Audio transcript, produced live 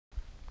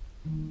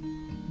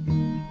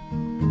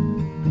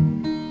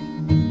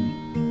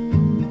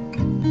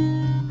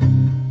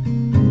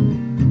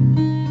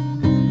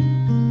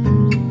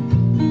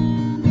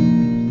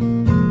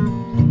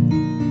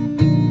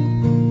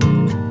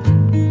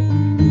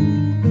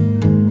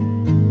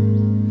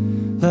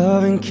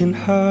Loving can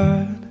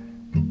hurt.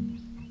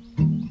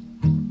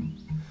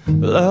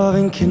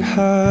 Loving can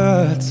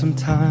hurt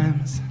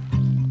sometimes,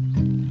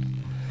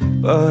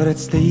 but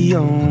it's the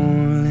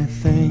only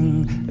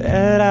thing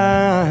that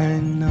I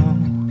know.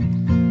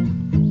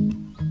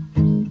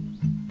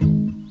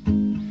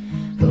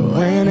 But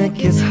when it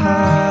gets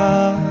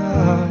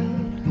hard,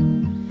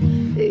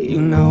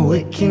 you know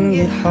it can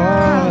get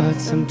hard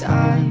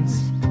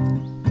sometimes.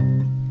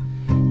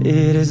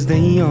 It is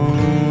the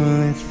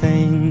only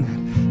thing that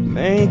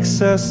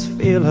makes us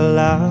feel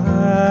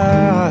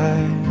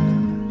alive.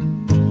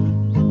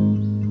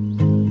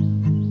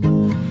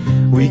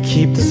 We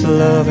keep this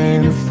love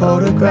in a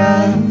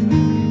photograph.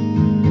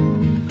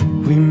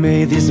 We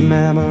made these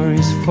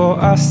memories for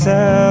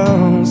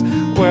ourselves,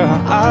 where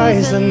our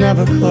eyes are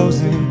never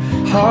closing,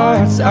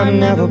 hearts are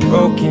never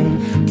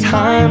broken,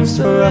 time's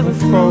forever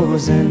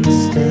frozen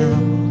still.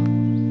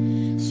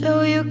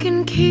 So you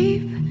can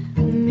keep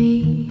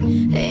me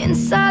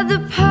inside the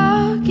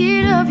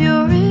pocket of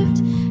your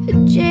ripped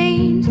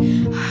jeans,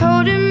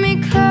 holding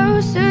me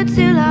closer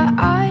till our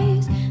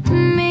eyes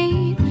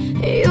meet.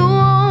 You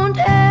won't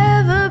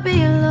ever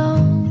be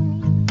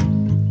alone.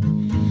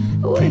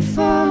 Wait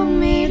for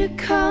me to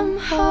come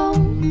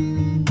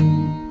home.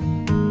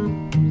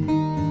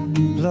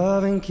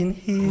 Loving can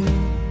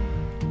heal.